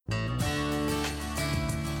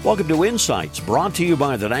Welcome to Insights, brought to you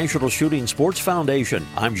by the National Shooting Sports Foundation.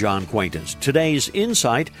 I'm John Quaintance. Today's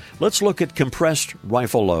Insight, let's look at compressed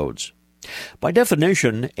rifle loads. By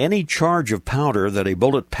definition, any charge of powder that a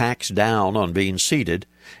bullet packs down on being seated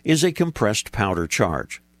is a compressed powder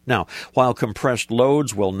charge. Now, while compressed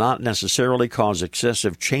loads will not necessarily cause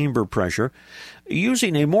excessive chamber pressure,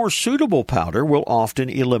 using a more suitable powder will often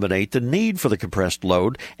eliminate the need for the compressed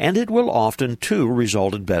load, and it will often, too,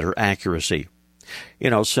 result in better accuracy.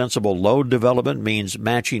 Sensible load development means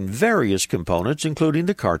matching various components, including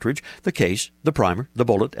the cartridge, the case, the primer, the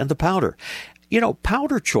bullet, and the powder.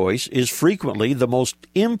 Powder choice is frequently the most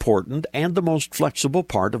important and the most flexible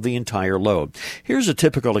part of the entire load. Here's a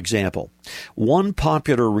typical example. One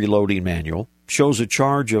popular reloading manual shows a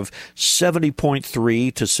charge of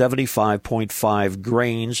 70.3 to 75.5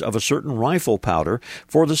 grains of a certain rifle powder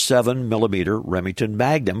for the 7mm Remington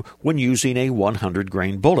Magnum when using a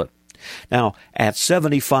 100-grain bullet. Now, at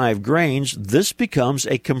 75 grains, this becomes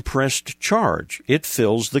a compressed charge. It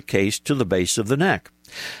fills the case to the base of the neck.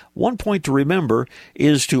 One point to remember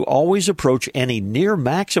is to always approach any near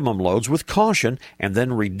maximum loads with caution and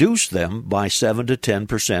then reduce them by 7 to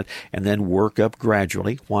 10% and then work up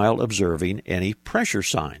gradually while observing any pressure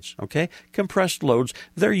signs. Okay? Compressed loads,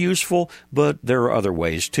 they're useful, but there are other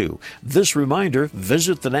ways too. This reminder,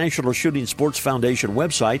 visit the National Shooting Sports Foundation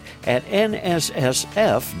website at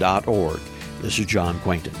nssf.org. This is John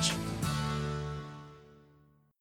Quaintance.